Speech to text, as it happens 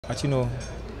But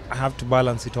I have to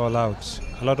balance it all out.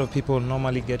 A lot of people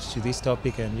normally get to this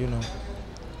topic and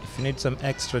if you need some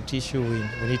extra tissue,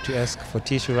 we need to ask for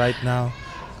tissue right now.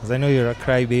 Because I know you're a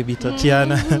crybaby,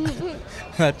 Tatiana.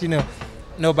 But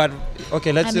no, but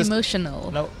okay, I'm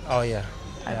emotional. No, oh yeah.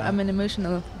 I'm an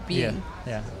emotional being.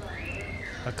 Yeah.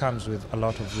 That comes with a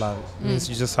lot of love. It means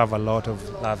you just have a lot of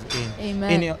love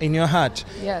in your heart.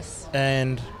 Yes.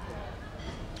 And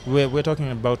we're talking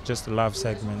about just the love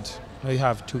segment. You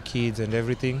have 2 kids and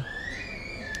everything,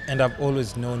 and I've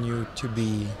always known you to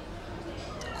be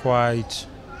quite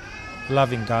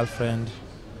loving girlfriend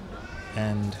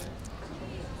and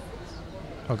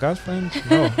girlfriend?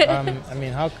 No. I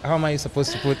mean, how am I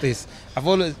supposed to put this?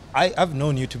 I've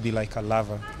known you to be like a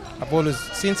lover.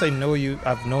 Since I know you,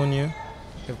 I've known you.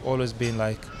 You've always been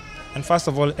like, and first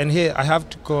of all, and here I have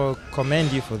to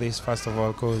commend you for this first of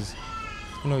all, because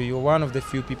you're one of the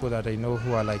few people that I know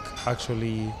who are like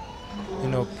actually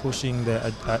pushing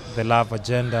the love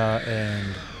agenda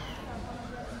and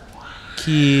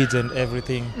kids and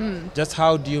everything. Just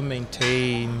how do you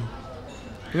maintain,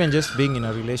 even just being in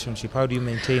a relationship, how do you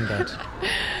maintain that?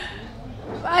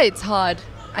 It's hard.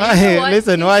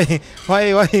 Listen, why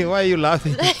are you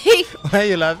laughing? Why are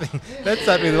you laughing? Let's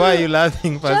start with why are you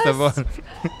laughing first of all.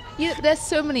 There's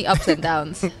so many ups and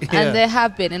downs, and there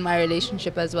have been in my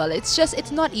relationship as well.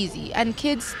 It's not easy, and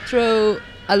kids throw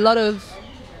a lot of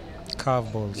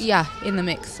curveballs. Yeah, in the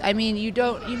mix. I mean, you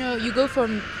go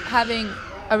from having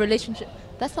a relationship.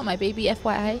 That's not my baby,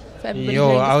 FYI. For everybody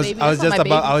I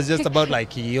was just about like,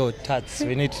 Tats,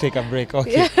 we need to take a break.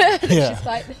 Okay. She's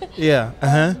fine. Yeah.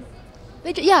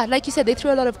 Like you said, they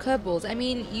throw a lot of curveballs. I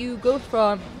mean, you go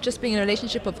from just being in a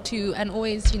relationship of 2 and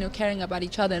always, caring about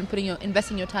each other and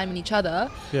investing your time in each other,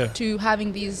 to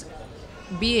having these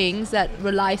beings that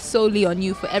rely solely on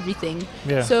you for everything.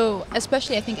 So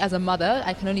especially I think as a mother,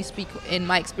 I can only speak in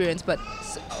my experience, but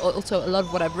also a lot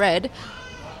of what I've read,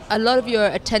 a lot of your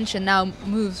attention now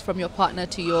moves from your partner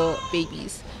to your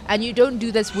babies, and you don't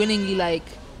do this willingly, like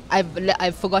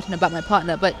I've forgotten about my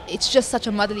partner, but it's just such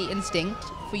a motherly instinct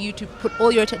for you to put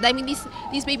all your attention. I mean,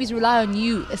 these babies rely on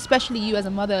you, especially you as a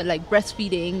mother, like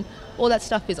breastfeeding, all that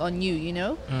stuff is on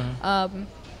you,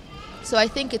 So I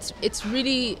think it's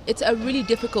a really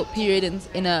difficult period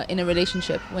in a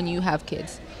relationship when you have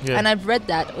kids. And I've read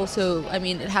that also. I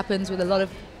mean, it happens with a lot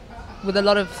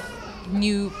of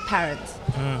new parents.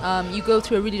 You go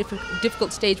through a really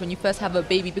difficult stage when you first have a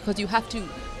baby, because you have to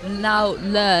now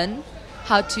learn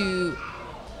how to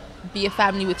be a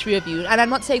family with 3 of you. And I'm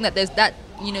not saying that there's that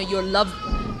your love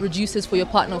reduces for your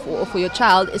partner or for your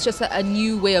child. It's just a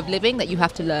new way of living that you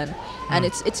have to learn, and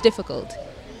it's difficult.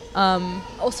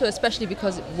 Also, especially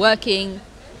because working,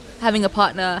 having a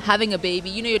partner, having a baby,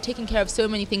 you're taking care of so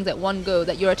many things at one go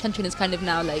that your attention is kind of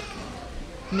now like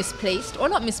misplaced, or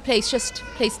not misplaced, just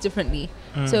placed differently.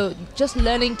 So just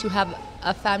learning to have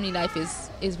a family life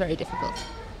is very difficult.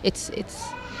 It's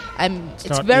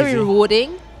very easy.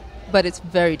 rewarding, but it's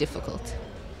very difficult.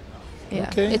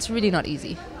 Okay. It's really not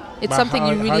easy. It's but something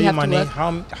you really have to work.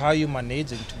 How are you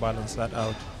managing to balance that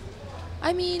out?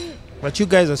 I mean, but you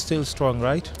guys are still strong,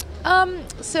 right?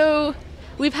 So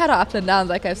we've had our ups and downs,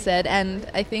 like I've said, and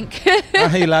I think. Why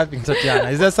are you laughing,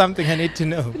 Tatiana? Is there something I need to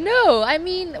know? No, I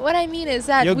mean, what I mean is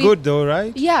that you're good though,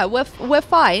 right? Yeah, we're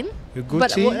fine. You're Gucci.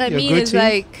 But what I mean is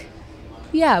like,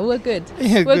 we're good.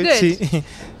 We're Gucci.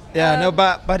 Good. No,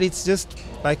 but it's just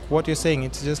like what you're saying.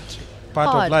 It's just part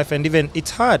hard. of life, and even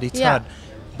it's hard. It's hard,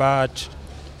 but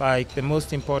like the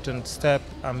most important step,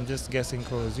 I'm just guessing,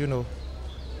 because if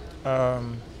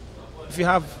you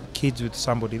have kids with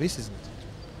somebody, this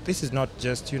is not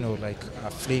just like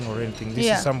a fling or anything. This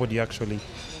is somebody you actually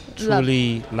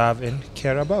truly love and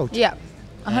care about.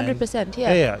 100%.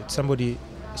 Yeah, it's somebody.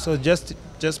 So just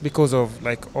because of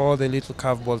like all the little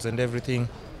curveballs and everything,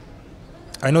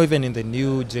 I know even in the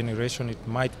new generation it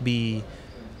might be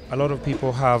a lot of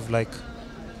people have like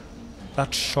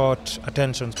that short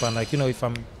attention span. Like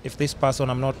if this person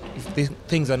if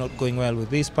things are not going well with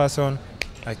this person,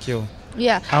 like actually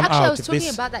I was talking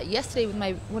about that yesterday with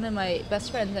one of my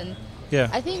best friends, and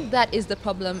I think that is the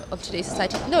problem of today's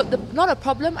society. No, not a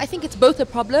problem. I think it's both a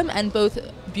problem and both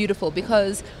beautiful,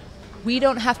 because we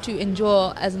don't have to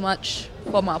endure as much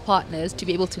from our partners to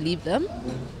be able to leave them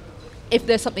if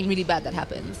there's something really bad that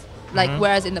happens. Like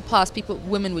whereas in the past,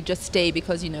 women would just stay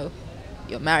because you're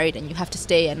married and you have to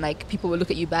stay, and like people will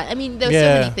look at you bad. I mean, there's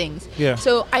so many things.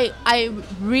 So I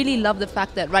really love the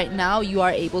fact that right now you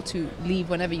are able to leave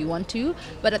whenever you want to,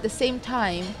 but at the same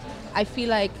time I feel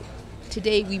like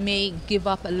today we may give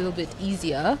up a little bit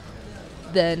easier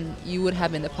than you would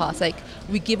have in the past. Like,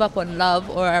 we give up on love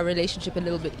or our relationship a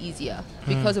little bit easier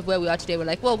because of where we are today. We're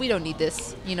like, well, we don't need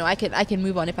this. You know, I can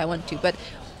move on if I want to. But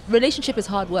relationship is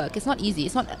hard work. It's not easy.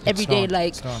 It's not everyday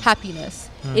happiness.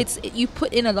 You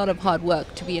put in a lot of hard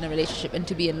work to be in a relationship and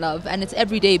to be in love, and it's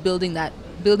every day building that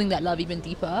love even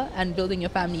deeper and building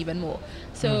your family even more.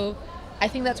 So I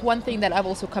think that's one thing that I've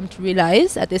also come to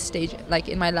realize at this stage, like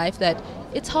in my life, that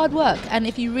it's hard work, and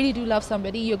if you really do love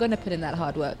somebody, you're going to put in that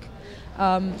hard work.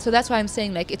 So that's why I'm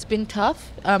saying, like, it's been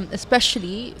tough,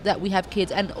 especially that we have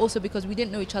kids, and also because we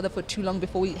didn't know each other for too long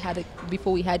before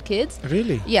we had kids.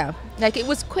 Really? Yeah, like it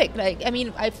was quick. Like, I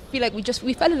mean, I feel like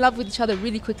we fell in love with each other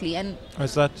really quickly, and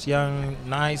it's that young,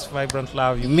 nice, vibrant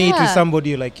love. You meet with somebody,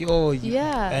 you're like,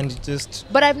 and just.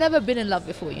 But I've never been in love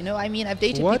before. You know, I mean, I've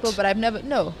dated people, but I've never.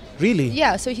 No. Really?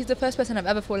 Yeah. So he's the first person I've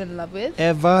ever fallen in love with.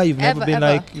 Ever? You've never been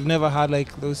like. You've never had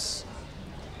like those.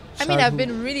 I mean, I've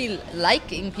been really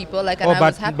liking people, like, and I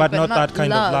was happy, but not that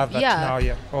kind of love. That now,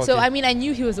 Okay. So, I mean, I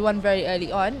knew he was the one very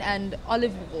early on, and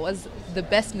Olive was the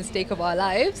best mistake of our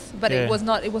lives, but it was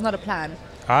not a plan.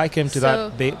 I came to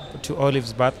that day, to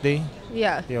Olive's birthday.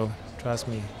 Yeah. Yo, trust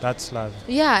me, that's love.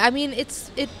 Yeah, I mean,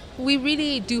 we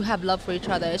really do have love for each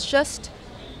other. It's just,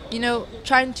 you know,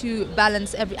 trying to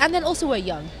balance and then also we're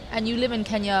young, and you live in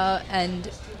Kenya,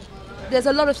 and there's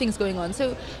a lot of things going on.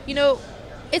 So, you know,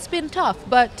 it's been tough,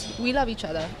 but we love each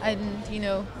other, and you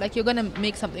know, like, you're gonna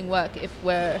make something work if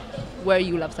where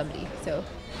you love somebody. So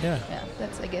yeah,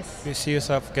 that's, I guess. You see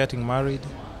yourself getting married?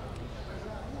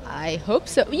 I hope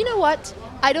so. You know what?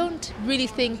 I don't really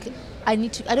think I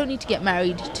don't need to get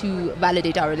married to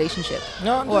validate our relationship.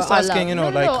 No, I'm just asking. You know,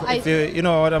 if you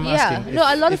know what I'm asking.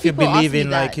 No, a lot of people believe in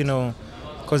that. Like, you know,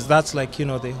 because that's like, you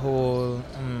know, the whole.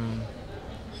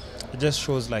 It just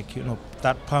shows, like, you know,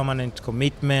 that permanent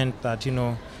commitment that, you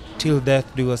know, till death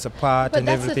do us apart, and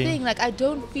everything. But that's the thing, like, I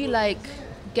don't feel like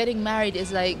getting married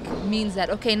is like means that,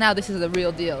 okay, now this is the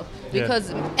real deal,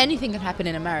 because anything can happen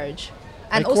in a marriage.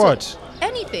 And like also what?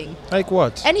 Anything. Like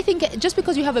what? Anything. Just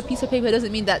because you have a piece of paper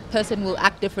doesn't mean that person will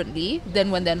act differently than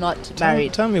when they're not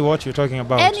married. Tell me what you're talking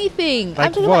about. Anything. Like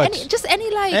I'm talking what? about just any,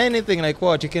 like. Anything, like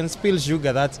what? You can spill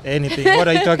sugar, that's anything. What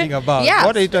are you talking about? Yeah.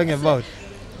 What are you talking about?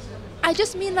 I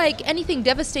just mean, like, anything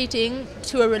devastating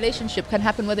to a relationship can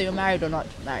happen whether you're married or not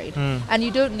married. And you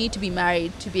don't need to be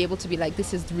married to be able to be like,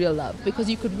 this is real love. Because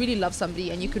you could really love somebody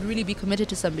and you could really be committed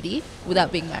to somebody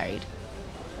without being married.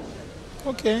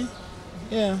 Okay.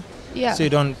 Yeah. Yeah. So you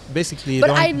don't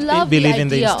love believe the in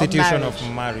the institution of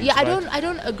marriage. Yeah, right? I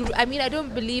don't agree. I mean, I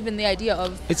don't believe in the idea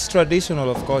of. It's traditional,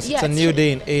 of course. Yeah, it's a new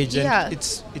day and age, and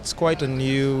it's quite a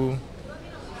new.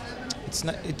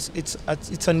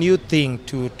 It's a new thing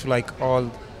to like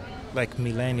all, like,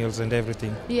 millennials and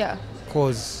everything. Yeah.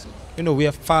 Because, you know, we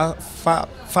are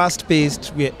fast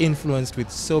paced. We are influenced with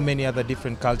so many other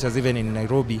different cultures, even in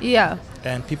Nairobi. Yeah.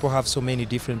 And people have so many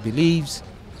different beliefs.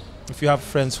 If you have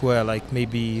friends who are, like,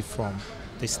 maybe from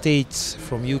the States,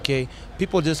 from UK,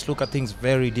 people just look at things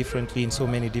very differently in so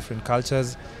many different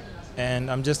cultures. And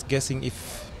I'm just guessing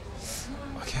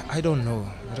I don't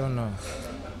know.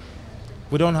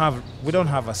 We don't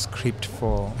have a script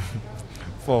for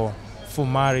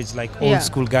marriage like old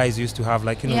school guys used to have.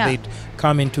 Like, you know, they'd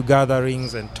come into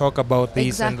gatherings and talk about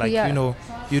this, and like, you know,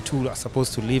 you two are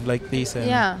supposed to live like this. And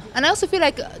and I also feel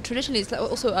like traditionally it's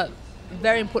also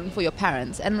very important for your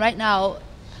parents. And right now,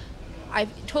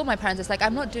 I've told my parents, it's like,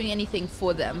 I'm not doing anything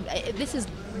for them.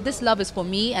 This love is for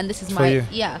me, and this is my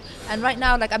And right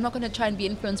now, like, I'm not going to try and be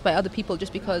influenced by other people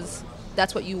just because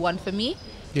that's what you want for me.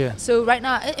 Yeah. So right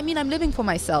now, I mean, I'm living for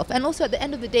myself, and also at the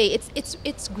end of the day,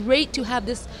 it's great to have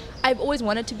this. I've always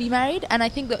wanted to be married, and I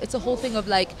think that it's a whole thing of,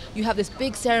 like, you have this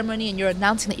big ceremony and you're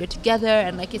announcing that you're together,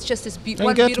 and like, it's just this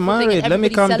beautiful thing. Get married. Let me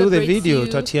come do the video,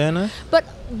 Tatiana. But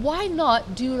why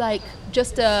not do, like,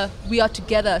 just a we are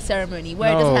together ceremony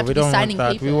where it doesn't have to be signing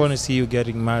papers? We want to see you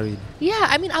getting married. Yeah,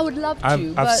 I mean, I would love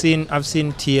to. I've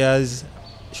seen Tia's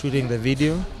shooting the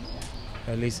video.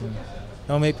 Listen,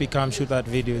 now maybe come shoot that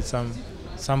video with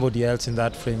somebody else in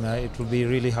that frame. It will be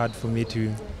really hard for me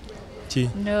to.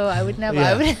 No, I would never.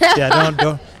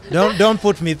 Don't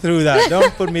put me through that.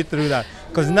 Don't put me through that.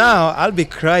 Because now I'll be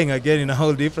crying again in a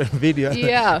whole different video.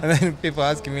 Yeah. And then people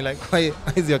asking me, like, why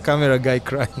is your camera guy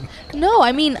crying? No,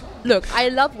 I mean, look, I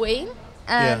love Wayne,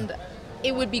 and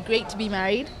it would be great to be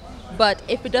married. But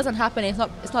if it doesn't happen, it's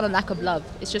not a lack of love.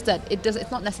 It's just that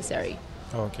it's not necessary.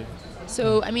 Okay.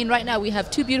 So, I mean, right now we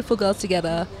have two beautiful girls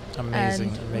together. Amazing.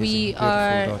 And we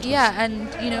are, and,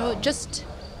 you know, just,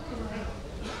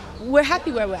 we're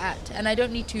happy where we're at. And I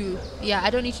don't need to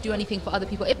do anything for other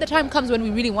people. If the time comes when we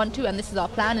really want to, and this is our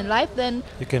plan in life, then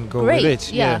you can go great. with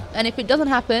it. Yeah. And if it doesn't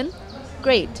happen,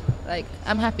 great. Like,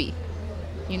 I'm happy,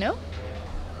 you know?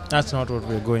 That's not what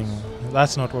we're going with.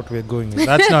 That's not what we're going with.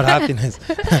 That's not happiness.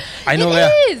 I know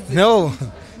it is. No.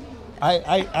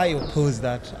 I oppose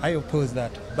that. I oppose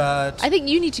that. But I think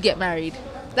you need to get married.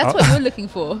 That's what you're looking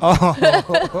for.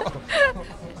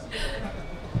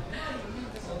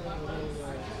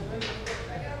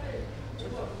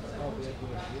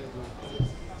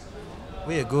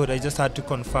 We're good. I just had to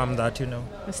confirm that,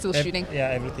 We're still shooting. Yeah,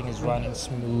 everything is running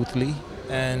smoothly.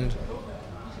 And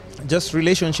just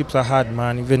relationships are hard,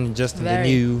 man, even just in the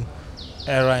new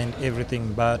era and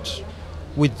everything. But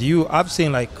with you, I've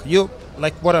seen like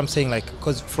what I'm saying, like,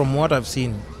 because from what I've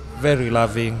seen, very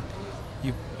loving.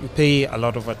 You pay a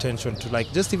lot of attention to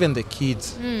like just even the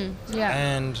kids. Yeah.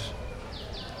 And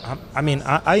I mean,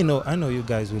 I know you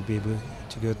guys will be able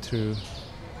to go through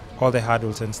all the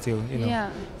hurdles and still,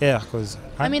 Yeah. Yeah, because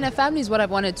I mean, a family is what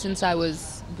I've wanted since I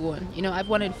was born. I've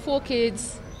wanted 4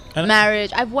 kids,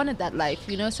 marriage. I've wanted that life,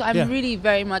 so I'm really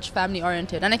very much family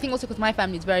oriented. And I think also because my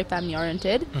family is very family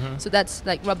oriented, so that's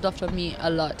like rubbed off on me a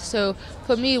lot. So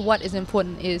for me, what is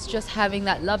important is just having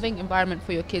that loving environment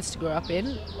for your kids to grow up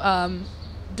in,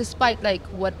 despite like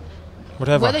whether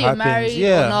happens, you're married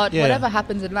or not, whatever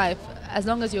happens in life, as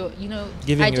long as you're,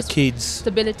 giving your kids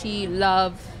stability,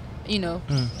 love,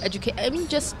 educate. I mean,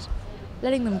 just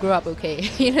letting them grow up okay,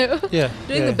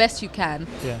 doing the best you can.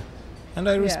 Yeah. And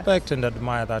I respect and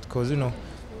admire that because,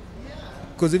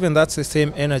 because even that's the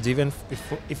same energy. Even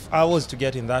if I was to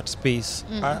get in that space,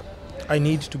 I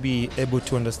need to be able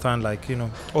to understand, like,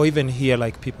 or even hear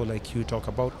like people like you talk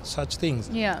about such things.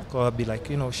 Yeah. Because I'll be like,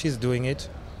 she's doing it,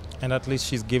 and at least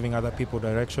she's giving other people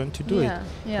direction to do it.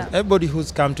 Yeah. Everybody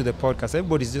who's come to the podcast,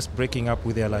 everybody's just breaking up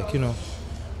with their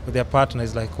with their partner.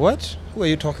 Is like, what? Who are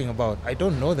you talking about? I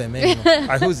don't know them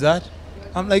anymore. Who's that?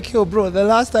 I'm like, yo, bro, the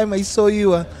last time I saw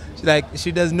you, she's like,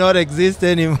 she does not exist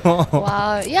anymore.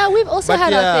 Wow. Yeah, we've also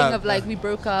had our thing of like, we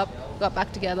broke up, got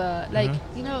back together. Like,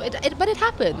 but it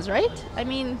happens, right? I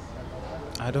mean,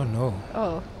 I don't know.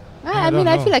 Oh. I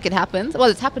feel like it happens. Well,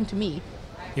 it's happened to me.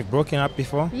 You've broken up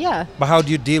before? Yeah. But how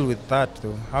do you deal with that,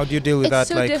 though? How do you deal with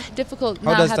that? It's so difficult.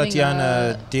 How does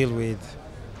Tatiana deal with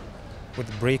a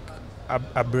break?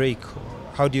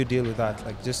 How do you deal with that?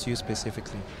 Like, just you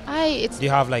specifically. Do you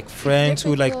have like friends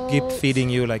who like keep feeding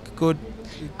you like good?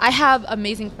 I have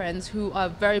amazing friends who are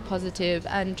very positive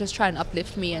and just try and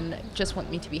uplift me and just want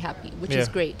me to be happy, which is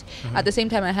great. At the same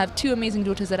time, I have 2 amazing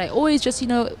daughters that I always just,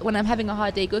 when I'm having a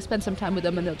hard day, go spend some time with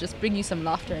them and they'll just bring you some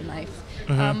laughter in life.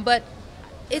 But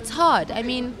it's hard. I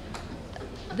mean,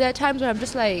 there are times where I'm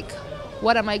just like,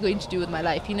 what am I going to do with my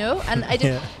life, And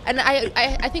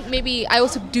I think maybe I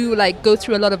also do like go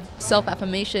through a lot of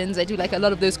self-affirmations. I do like a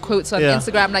lot of those quotes on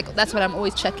Instagram. Like that's what I'm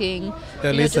always checking.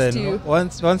 Listen,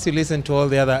 once you listen to all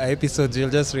the other episodes,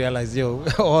 you'll just realize, we're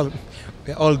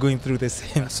all going through the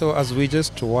same. So as we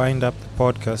just wind up the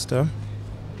podcast,